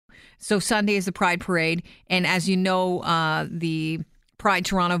So Sunday is the Pride Parade. And as you know, the Pride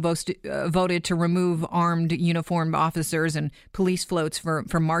Toronto voted to remove armed uniformed officers and police floats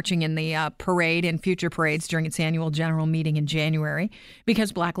for marching in the parade and future parades during its annual general meeting in January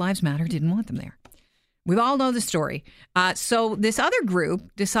because Black Lives Matter didn't want them there. We all know the story. So this other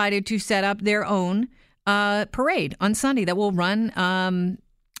group decided to set up their own parade on Sunday that will run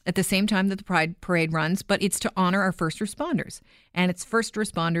at the same time that the Pride Parade runs, but it's to honor our first responders. And it's First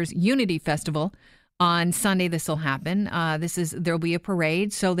Responders Unity Festival. On Sunday, this will happen. There'll be a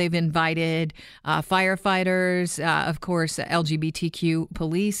parade. So they've invited firefighters, of course, LGBTQ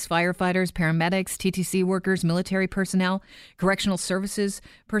police, firefighters, paramedics, TTC workers, military personnel, correctional services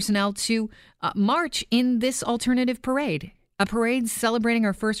personnel to march in this alternative parade, a parade celebrating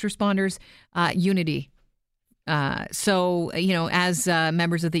our first responders' unity. So, as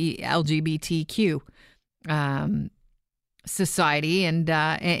members of the LGBTQ society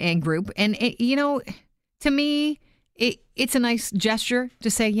and group. And, to me, it's a nice gesture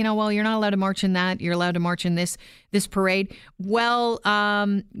to say, well, you're not allowed to march in that. You're allowed to march in this parade. Well,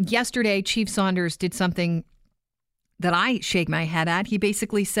 yesterday, Chief Saunders did something that I shake my head at. He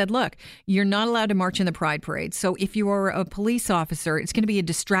basically said, look, you're not allowed to march in the Pride Parade. So if you are a police officer, it's going to be a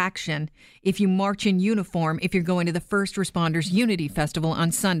distraction if you march in uniform if you're going to the First Responders Unity Festival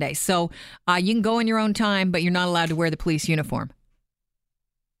on Sunday. So you can go in your own time, but you're not allowed to wear the police uniform.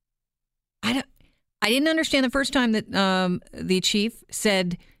 I didn't understand the first time that the chief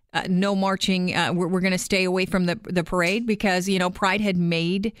said no marching. We're going to stay away from the parade because, Pride had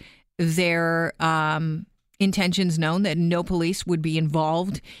made their intentions known that no police would be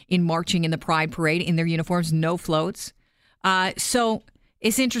involved in marching in the Pride Parade in their uniforms, no floats. So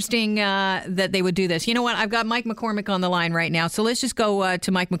it's interesting that they would do this. You know what? I've got Mike McCormick on the line right now. So let's just go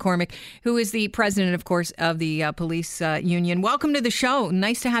to Mike McCormick, who is the president, of course, of the police union. Welcome to the show.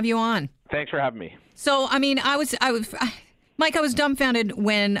 Nice to have you on. Thanks for having me. So, Mike, I was dumbfounded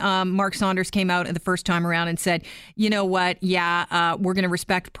when Mark Saunders came out the first time around and said, you know what, we're going to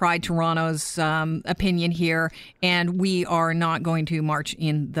respect Pride Toronto's opinion here, and we are not going to march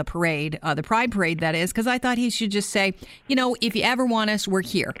in the parade, the Pride Parade, that is, because I thought he should just say, if you ever want us, we're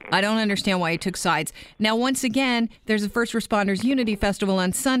here. I don't understand why he took sides. Now, once again, there's a First Responders Unity Festival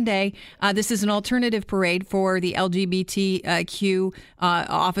on Sunday. This is an alternative parade for the LGBTQ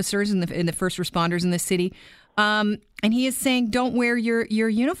officers and the first responders in the city. And he is saying, don't wear your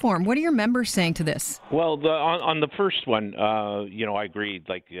uniform. What are your members saying to this? Well, on the first one, I agreed,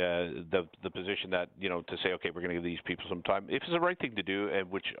 the position that, to say, okay, we're going to give these people some time. If it's the right thing to do, and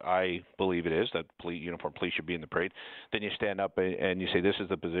which I believe it is, that uniformed police should be in the parade, then you stand up and you say, this is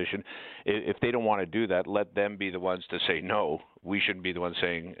the position. If they don't want to do that, let them be the ones to say no. We shouldn't be the ones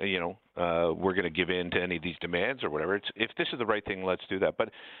saying, we're going to give in to any of these demands or whatever. If this is the right thing, let's do that. But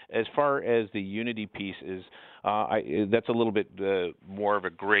as far as the unity piece is, that's a little bit more of a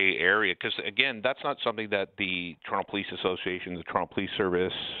gray area because, again, that's not something that the Toronto Police Association, the Toronto Police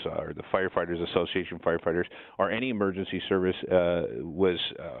Service, or the Firefighters Association firefighters, or any emergency service was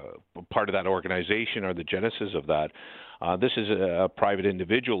part of that organization or the genesis of that. This is a private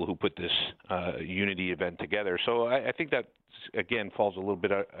individual who put this unity event together. So I think that, again, falls a little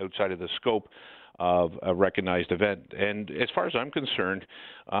bit outside of the scope of a recognized event. And as far as I'm concerned,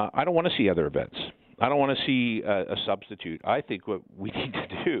 I don't want to see other events. I don't want to see a substitute. I think what we need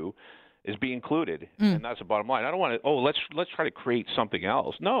to do is be included, and that's the bottom line. I don't want to, let's try to create something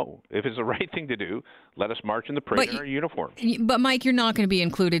else. No, if it's the right thing to do, let us march in the parade in our uniform. But, Mike, you're not going to be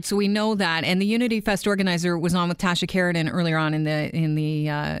included, so we know that. And the Unity Fest organizer was on with Tasha Keratin earlier on on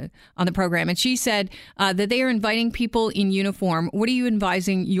the program, and she said that they are inviting people in uniform. What are you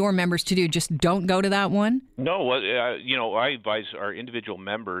advising your members to do? Just don't go to that one? No, I advise our individual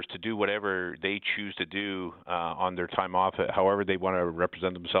members to do whatever they choose to do on their time off, however they want to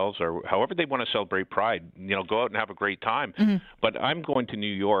represent themselves or however they want to celebrate Pride. Go out and have a great time. Mm-hmm. But I'm going to New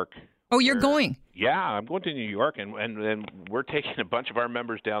York. Oh, you're going? Yeah, I'm going to New York, and we're taking a bunch of our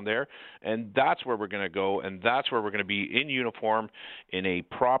members down there, and that's where we're going to go, and that's where we're going to be in uniform in a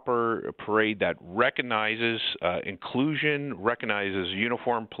proper parade that recognizes inclusion, recognizes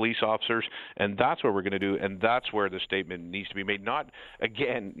uniformed police officers, and that's what we're going to do, and that's where the statement needs to be made. Not,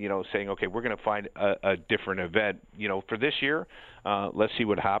 again, saying, okay, we're going to find a different event. For this year, let's see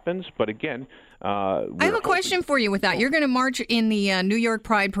what happens, but again, I have a question for you with that. You're going to march in the New York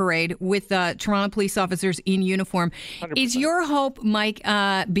Pride Parade with Toronto police officers in uniform. 100%. Is your hope, Mike,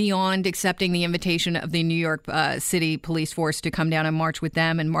 beyond accepting the invitation of the New York City Police Force to come down and march with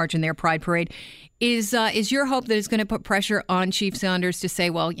them and march in their Pride Parade? Is your hope that it's going to put pressure on Chief Saunders to say,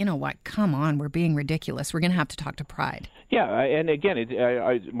 well, you know what, come on, we're being ridiculous. We're going to have to talk to Pride? Yeah, and again,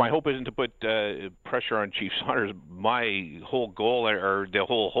 my hope isn't to put pressure on Chief Saunders. My whole goal, or the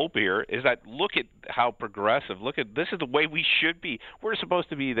whole hope here, is that look at how progressive. Look at this is the way we should be. We're supposed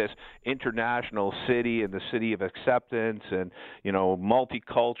to be this international city and the city of acceptance, and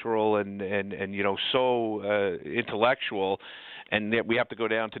multicultural and so intellectual. And we have to go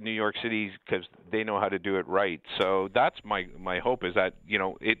down to New York City because they know how to do it right. So that's my hope, is that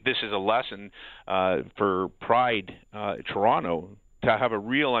this is a lesson for Pride Toronto, to have a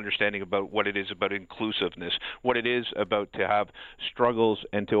real understanding about what it is about inclusiveness, what it is about to have struggles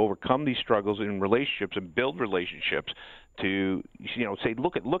and to overcome these struggles in relationships and build relationships. To say,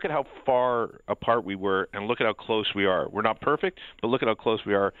 look at how far apart we were, and look at how close we are. We're not perfect, but look at how close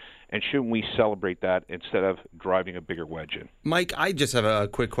we are, and shouldn't we celebrate that instead of driving a bigger wedge in? Mike, I just have a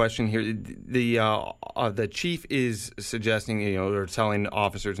quick question here. The chief is suggesting, or telling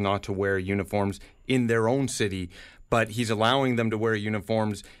officers not to wear uniforms in their own city, but he's allowing them to wear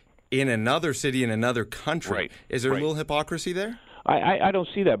uniforms in another city in another country. Right. Is there a little hypocrisy there? I don't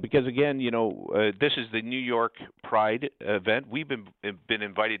see that, because again, this is the New York Pride event. We've been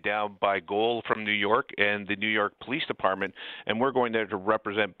invited down by Goal from New York and the New York Police Department, and we're going there to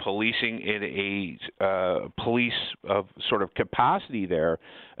represent policing in a police of sort of capacity there.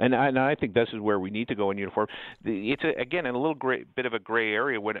 And I think this is where we need to go in uniform. It's again in a little bit of a gray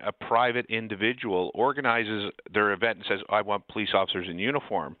area when a private individual organizes their event and says, "I want police officers in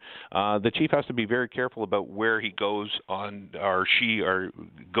uniform." The chief has to be very careful about where he goes on, or she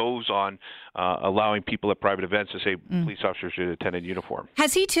goes on allowing people at private events to say police officers should attend in uniform.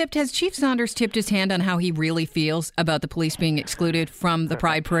 Has Chief Saunders tipped his hand on how he really feels about the police being excluded from the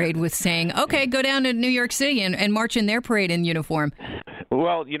Pride Parade with saying, okay, go down to New York City and march in their parade in uniform?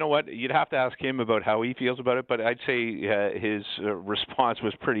 Well, you know what? You'd have to ask him about how he feels about it, but I'd say his response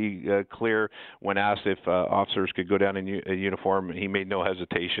was pretty clear when asked if officers could go down in uniform. He made no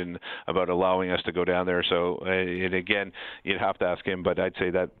hesitation about allowing us to go down there. So, and again, you'd have to ask him, but I'd say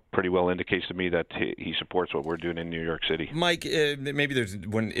that pretty well indicates to me that he supports what we're doing in New York City. Mike, maybe there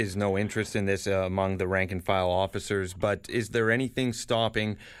is no interest in this among the rank-and-file officers, but is there anything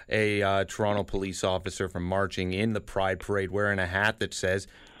stopping a Toronto police officer from marching in the Pride Parade wearing a hat that says,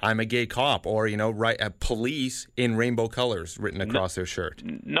 "I'm a gay cop," or, police in rainbow colors written across their shirt?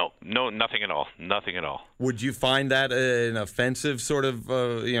 No, nothing at all. Nothing at all. Would you find that an offensive sort of,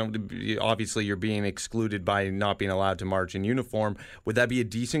 obviously you're being excluded by not being allowed to march in uniform. Would that be a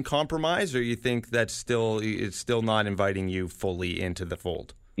decent compromise, or you think it's still not inviting you fully into the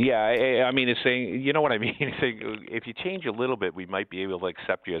fold? Yeah, I mean, it's saying, you know what I mean? It's saying if you change a little bit, we might be able to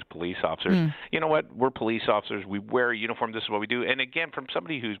accept you as police officers. You know what? We're police officers. We wear a uniform. This is what we do. And again, from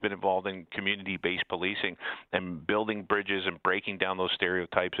somebody who's been involved in community-based policing and building bridges and breaking down those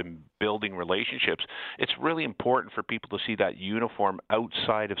stereotypes and building relationships, it's really important for people to see that uniform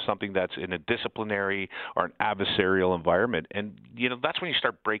outside of something that's in a disciplinary or an adversarial environment. And, that's when you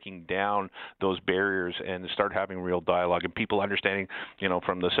start breaking down those barriers and start having real dialogue and people understanding,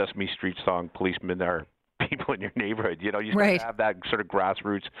 from the Sesame Street song, policemen are people in your neighborhood. You start to have that sort of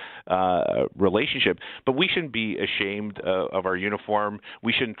grassroots relationship. But we shouldn't be ashamed of our uniform.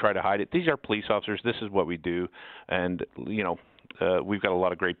 We shouldn't try to hide it. These are police officers. This is what we do. And, we've got a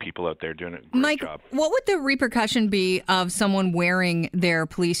lot of great people out there doing a great job. Mike, what would the repercussion be of someone wearing their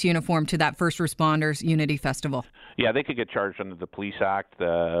police uniform to that First Responders Unity Festival? Yeah, they could get charged under the Police Act.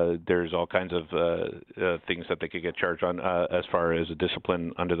 There's all kinds of things that they could get charged on as far as a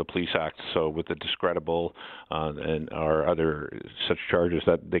discipline under the Police Act. So with the discreditable and or other such charges,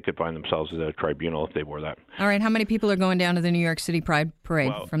 that they could find themselves at a tribunal if they wore that. All right, how many people are going down to the New York City Pride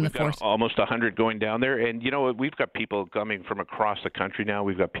Parade from the force? Almost 100 going down there, and we've got people coming from across the country now.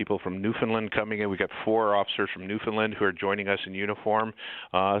 We've got people from Newfoundland coming in. We've got 4 officers from Newfoundland who are joining us in uniform.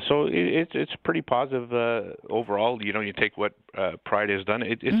 So it's pretty positive overall. You take what Pride has done.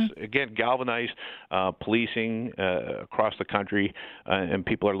 It's again galvanized policing across the country, and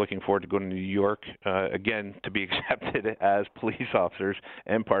people are looking forward to going to New York again to be accepted as police officers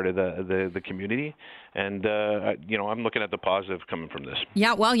and part of the community. And I'm looking at the positive coming from this.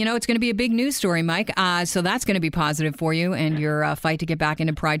 Yeah, well, it's going to be a big news story, Mike. So that's going to be positive for you and your fight to get back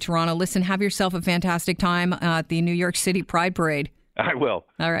into Pride Toronto. Listen, have yourself a fantastic time at the New York City Pride Parade. I will.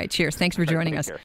 All right, cheers. Thanks for joining us. Care.